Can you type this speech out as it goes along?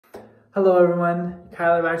Hello everyone,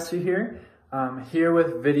 Kyler Baxter here. Here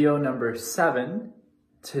with video number 7.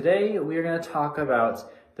 Today we are going to talk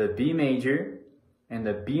about the B major and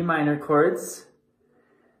the B minor chords.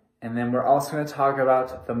 And then we're also going to talk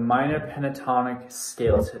about the minor pentatonic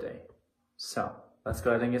scale today. So let's go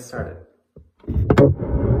ahead and get started.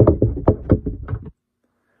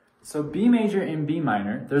 So B major and B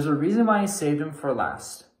minor, there's a reason why I saved them for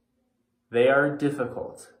last. They are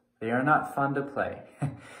difficult. They are not fun to play.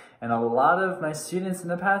 And a lot of my students in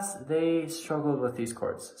the past, they struggled with these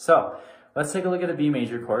chords. So let's take a look at a B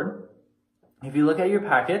major chord. If you look at your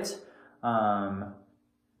packet, you're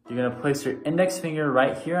going to place your index finger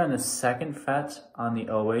right here on the 2nd fret on the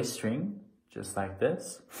oboe string, just like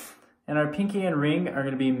this. And our pinky and ring are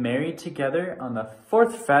going to be married together on the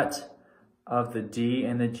 4th fret of the D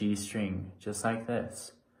and the G string, just like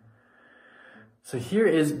this. So here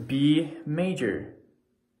is B major.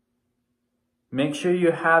 Make sure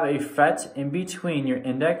you have a fret in between your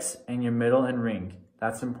index and your middle and ring.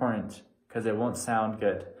 That's important because it won't sound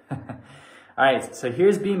good. Alright, so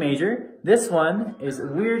here's B major. This one is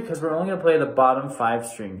weird because we're only going to play the bottom 5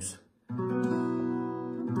 strings.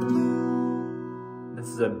 This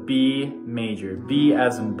is a B major. B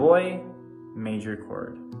as in boy, major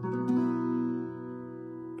chord.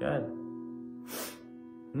 Good.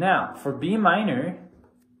 Now, for B minor,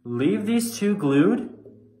 leave these two glued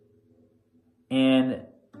and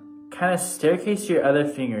kind of staircase your other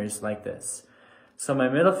fingers like this. So my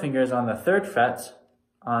middle finger is on the 3rd fret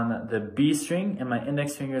on the B string, and my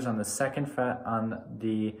index finger is on the 2nd fret on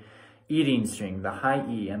the eating string, the high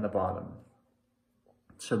E and the bottom.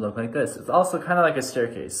 It should look like this. It's also kind of like a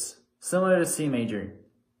staircase, similar to C major.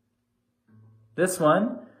 This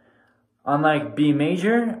one, unlike B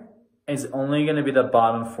major, is only going to be the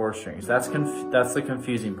bottom 4 strings. That's the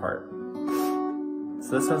confusing part.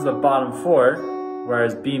 So this one's the bottom 4,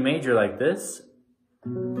 whereas B major like this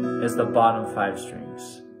is the bottom 5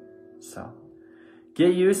 strings. So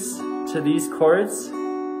get used to these chords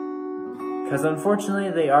because unfortunately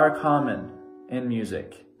they are common in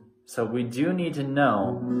music. So we do need to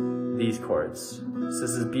know these chords. So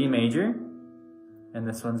this is B major and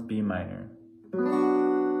this one's B minor.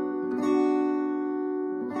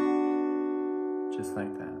 Just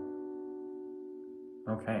like that.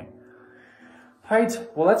 Okay.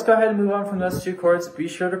 Alright, well let's go ahead and move on from those 2 chords. Be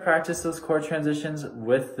sure to practice those chord transitions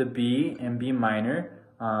with the B and B minor.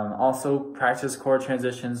 Also practice chord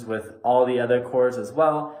transitions with all the other chords as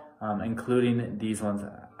well, including these ones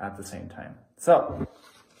at the same time. So,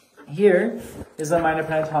 here is the minor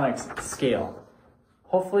pentatonic scale.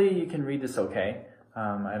 Hopefully you can read this okay.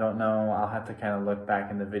 I don't know, I'll have to kind of look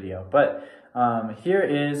back in the video. But here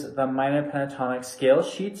is the minor pentatonic scale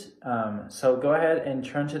sheet. So go ahead and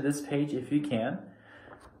turn to this page if you can.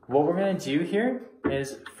 What we're going to do here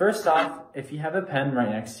is, first off, if you have a pen right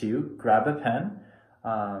next to you, grab a pen.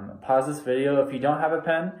 Pause this video if you don't have a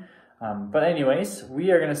pen. But anyways,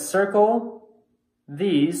 we are going to circle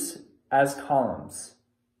these as columns.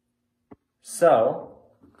 So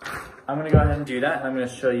I'm going to go ahead and do that, and I'm going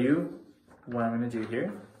to show you what I'm going to do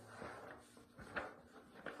here.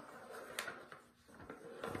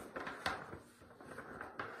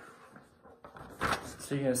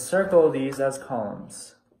 So you're going to circle these as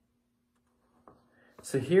columns.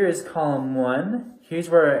 So here is column 1. Here's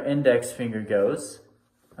where our index finger goes.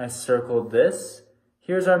 I circled this.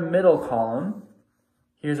 Here's our middle column.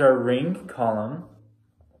 Here's our ring column.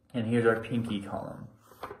 And here's our pinky column.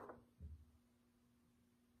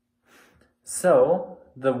 So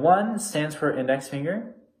the 1 stands for index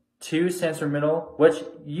finger. 2 stands for middle, which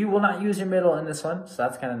you will not use your middle in this one, so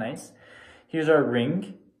that's kind of nice. Here's our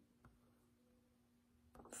ring.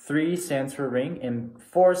 3 stands for ring, and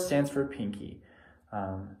 4 stands for pinky.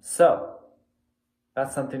 So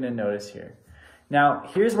that's something to notice here. Now,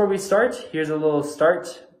 here's where we start. Here's a little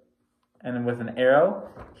start, and then with an arrow.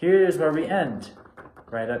 Here's where we end,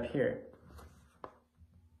 right up here.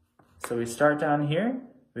 So we start down here.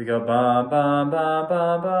 We go bum bum bum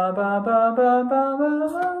bum bum bum bum bum bum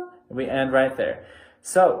bum. We end right there.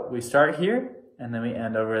 So we start here, and then we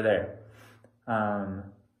end over there.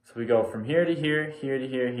 So we go from here to here, here to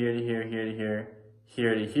here, here to here, here to here,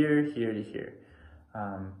 here to here, here to here.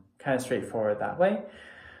 Kind of straightforward that way.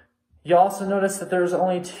 You also notice that there's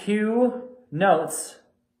only 2 notes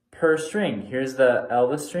per string. Here's the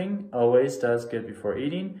Elvis string, always does good before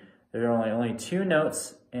eating. There are only 2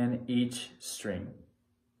 notes in each string.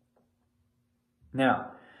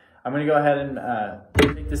 Now, I'm going to go ahead and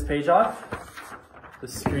take this page off the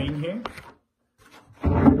screen here.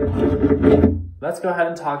 Let's go ahead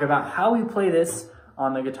and talk about how we play this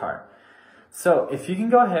on the guitar. So if you can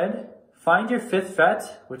go ahead, find your 5th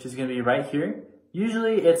fret, which is going to be right here.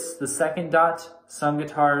 Usually it's the 2nd dot. Some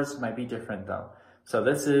guitars might be different though. So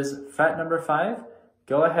this is fret number 5.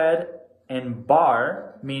 Go ahead and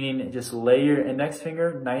bar, meaning just lay your index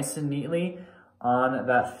finger nice and neatly on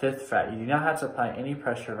that 5th fret. You do not have to apply any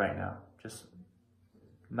pressure right now. Just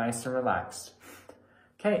nice and relaxed.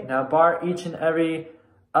 Okay, now bar each and every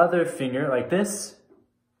other finger like this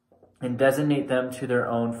and designate them to their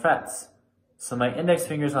own frets. So my index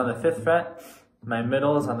finger is on the 5th fret, my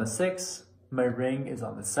middle is on the 6th, my ring is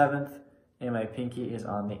on the 7th, and my pinky is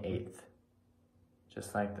on the 8th.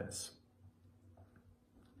 Just like this.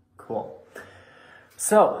 Cool.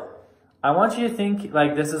 So, I want you to think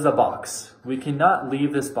like this is a box. We cannot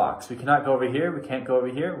leave this box. We cannot go over here. We can't go over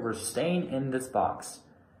here. We're staying in this box.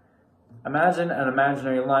 Imagine an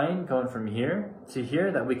imaginary line going from here to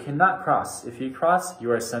here that we cannot cross. If you cross,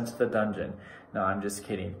 you are sent to the dungeon. No, I'm just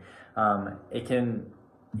kidding. It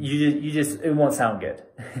won't sound good.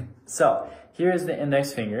 So, here is the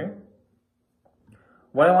index finger.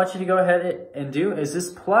 What I want you to go ahead and do is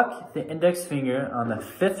just pluck the index finger on the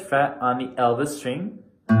 5th fret on the Elvis string.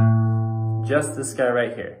 Just this guy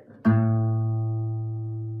right here.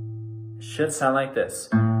 Should sound like this.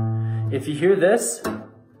 If you hear this,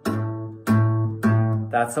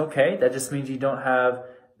 that's okay. That just means you don't have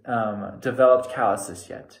developed calluses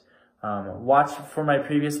yet. Watch for my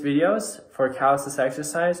previous videos for calluses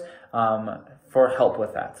exercise for help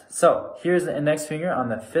with that. So here's the index finger on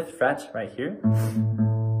the 5th fret right here.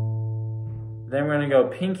 Then we're going to go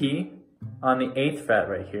pinky on the 8th fret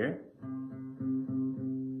right here.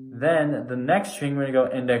 Then the next string, we're going to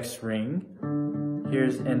go index ring.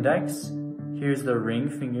 Here's index. Here's the ring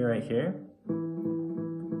finger right here.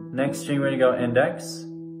 Next string, we're going to go index.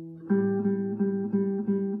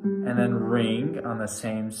 And then ring on the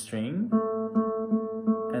same string.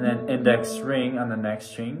 And then index ring on the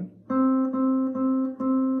next string.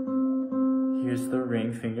 Here's the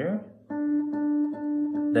ring finger.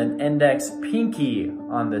 Then index pinky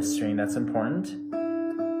on this string, that's important.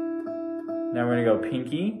 Now we're gonna go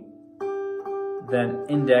pinky, then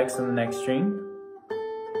index on the next string,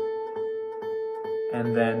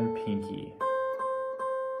 and then pinky.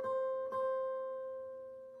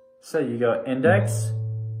 So you go index,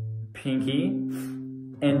 pinky,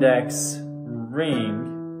 index,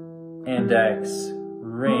 ring, index,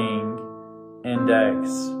 ring, index,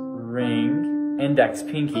 ring, index,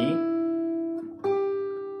 pinky,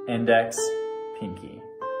 index, pinky.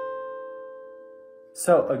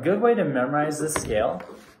 So a good way to memorize this scale,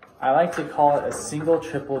 I like to call it a single,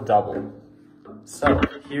 triple, double. So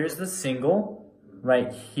here's the single,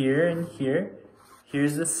 right here and here.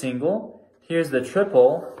 Here's the single. Here's the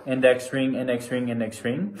triple, index, ring, index, ring, index,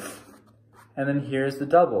 ring. And then here's the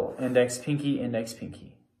double, index, pinky, index,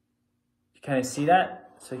 pinky. You kind of see that?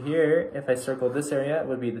 So here, if I circle this area, it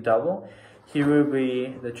would be the double. Here would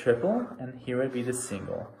be the triple, and here would be the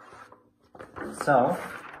single. So,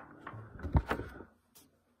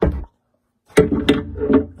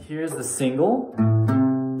 here's the single,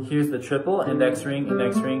 here's the triple, index ring,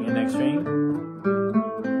 index ring, index ring.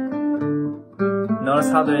 Notice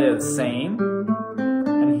how they're the same,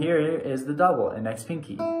 and here is the double, index,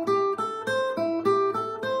 pinky.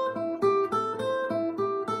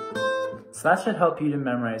 So that should help you to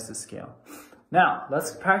memorize the scale. Now,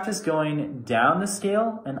 let's practice going down the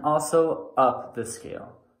scale and also up the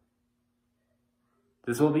scale.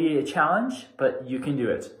 This will be a challenge, but you can do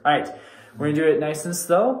it. All right, we're gonna do it nice and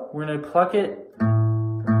slow. We're gonna pluck it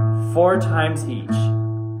 4 times each.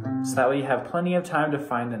 So that way you have plenty of time to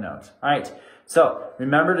find the note. All right, so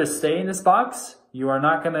remember to stay in this box. You are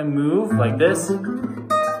not gonna move like this.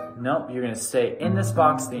 Nope, you're gonna stay in this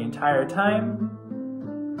box the entire time.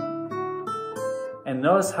 And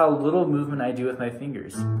notice how little movement I do with my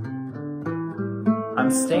fingers. I'm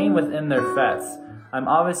staying within their frets. I'm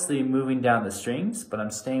obviously moving down the strings, but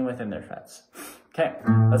I'm staying within their frets. Okay,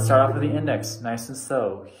 let's start off with the index, nice and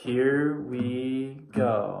slow. Here we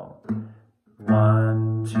go.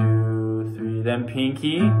 1, 2, 3, then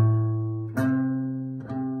pinky.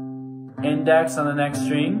 Index on the next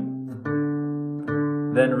string.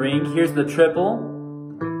 Then ring, here's the triple.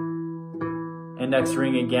 Index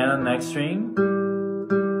ring again on the next string.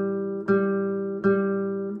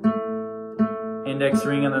 Index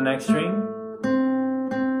ring on the next string.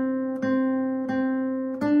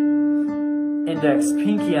 Index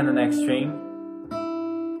pinky on the next string.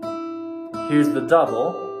 Here's the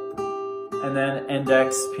double. And then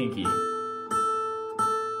index pinky.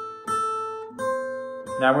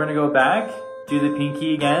 Now we're going to go back, do the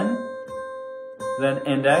pinky again. Then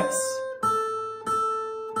index.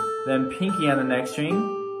 Then pinky on the next string.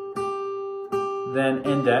 Then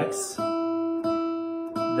index.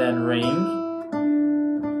 then ring,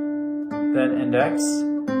 then index,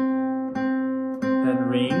 then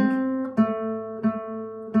ring,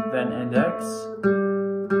 then index,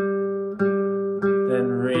 then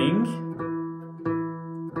ring,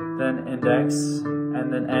 then index,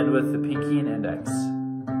 and then end with the pinky and index.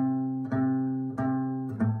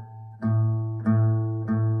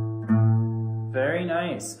 Very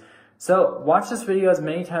nice. So watch this video as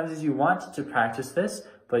many times as you want to practice this,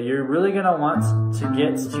 but you're really gonna want to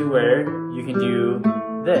get to where you can do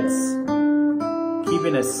this.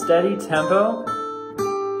 Keeping a steady tempo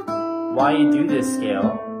while you do this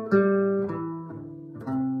scale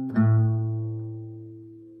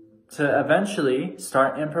to eventually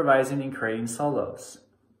start improvising and creating solos.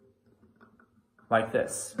 Like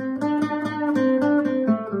this.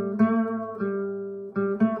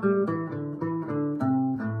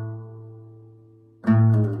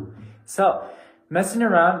 So, messing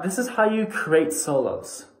around, this is how you create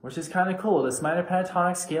solos, which is kind of cool. This minor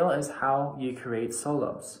pentatonic scale is how you create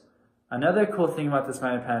solos. Another cool thing about this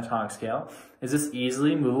minor pentatonic scale is it's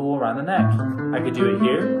easily movable around the neck. I could do it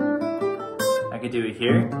here. I could do it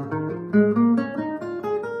here.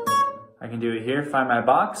 I can do it here, find my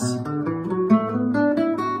box,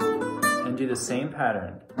 and do the same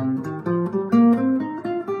pattern.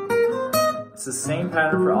 It's the same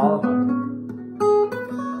pattern for all of them.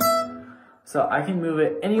 So I can move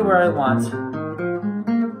it anywhere I want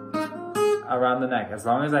around the neck, as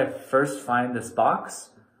long as I first find this box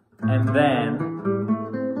and then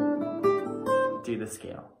do the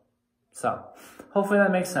scale. So hopefully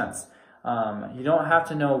that makes sense. You don't have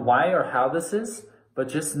to know why or how this is, but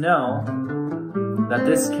just know that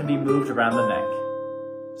this can be moved around the neck.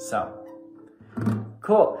 So,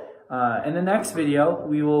 cool. In the next video,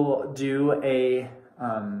 we will do a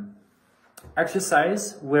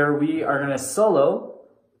exercise where we are gonna solo,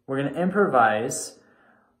 we're gonna improvise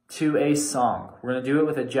to a song. We're gonna do it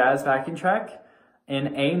with a jazz backing track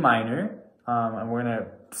in A minor, and we're gonna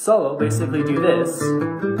solo, basically do this.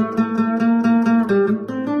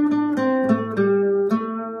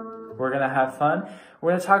 We're gonna have fun.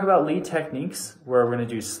 We're gonna talk about lead techniques, where we're gonna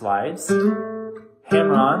do slides,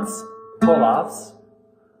 hammer-ons, pull-offs,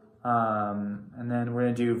 and then we're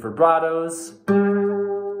gonna do vibratos,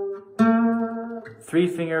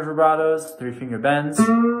 3-finger vibratos, 3-finger bends, and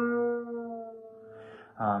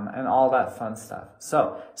all that fun stuff.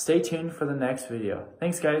 So stay tuned for the next video.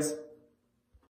 Thanks, guys.